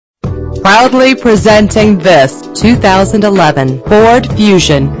Proudly presenting this 2011 Ford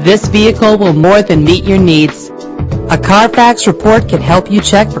Fusion. This vehicle will more than meet your needs. A Carfax report can help you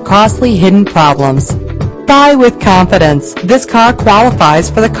check for costly hidden problems. Buy with confidence. This car qualifies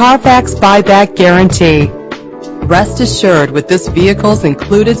for the Carfax buyback guarantee. Rest assured with this vehicle's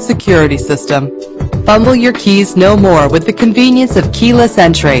included security system. Fumble your keys no more with the convenience of keyless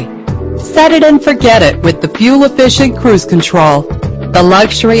entry. Set it and forget it with the fuel-efficient cruise control. The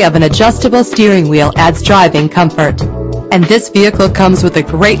luxury of an adjustable steering wheel adds driving comfort. And this vehicle comes with a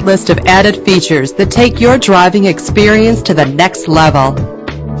great list of added features that take your driving experience to the next level.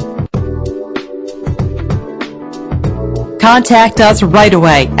 Contact us right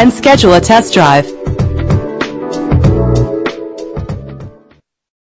away and schedule a test drive.